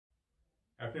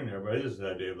Afternoon, everybody. This is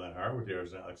Dave Lenhart with the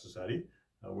AES and HRO Society.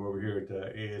 We're over here at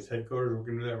AES headquarters. We're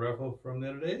going to do that raffle from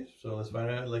the other day. So let's find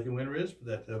out lucky winner is for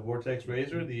that Vortex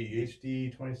Razor, the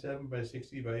HD 27 by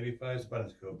 60 by 85 spotting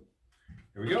scope.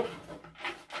 Here we go.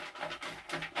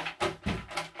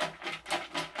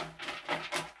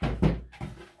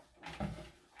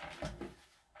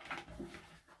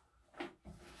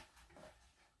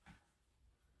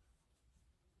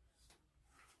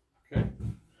 Okay.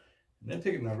 And that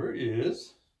ticket number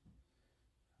is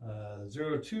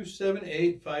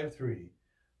 027853.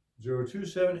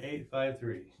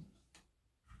 027853.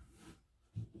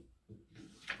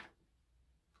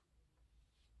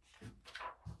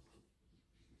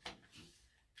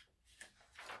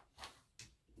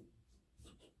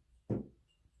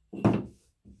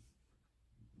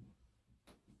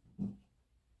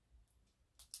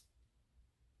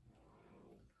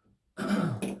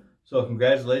 So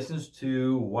congratulations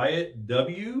to Wyatt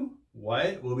W.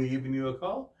 Wyatt will be giving you a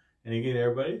call. And again,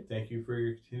 everybody, thank you for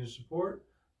your continued support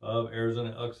of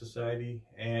Arizona Elk Society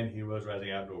and Heroes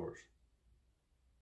Rising Outdoors.